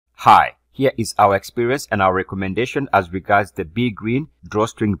Hi, here is our experience and our recommendation as regards the BeeGreen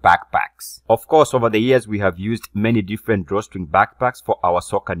Drawstring backpacks. Of course, over the years we have used many different drawstring backpacks for our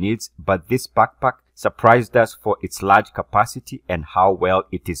soccer needs, but this backpack surprised us for its large capacity and how well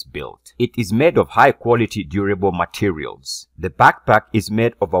it is built. It is made of high quality durable materials. The backpack is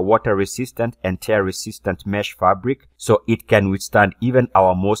made of a water resistant and tear resistant mesh fabric, so it can withstand even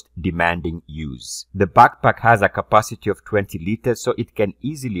our most demanding use. The backpack has a capacity of 20 liters, so it can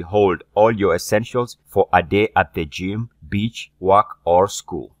easily hold all your essentials for a day at the gym, beach, work, or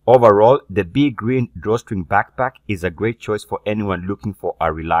school. Overall, the BeeGreen Drawstring backpack is a great choice for anyone looking for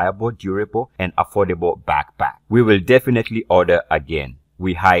a reliable, durable, and affordable backpack. We will definitely order again.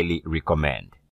 We highly recommend.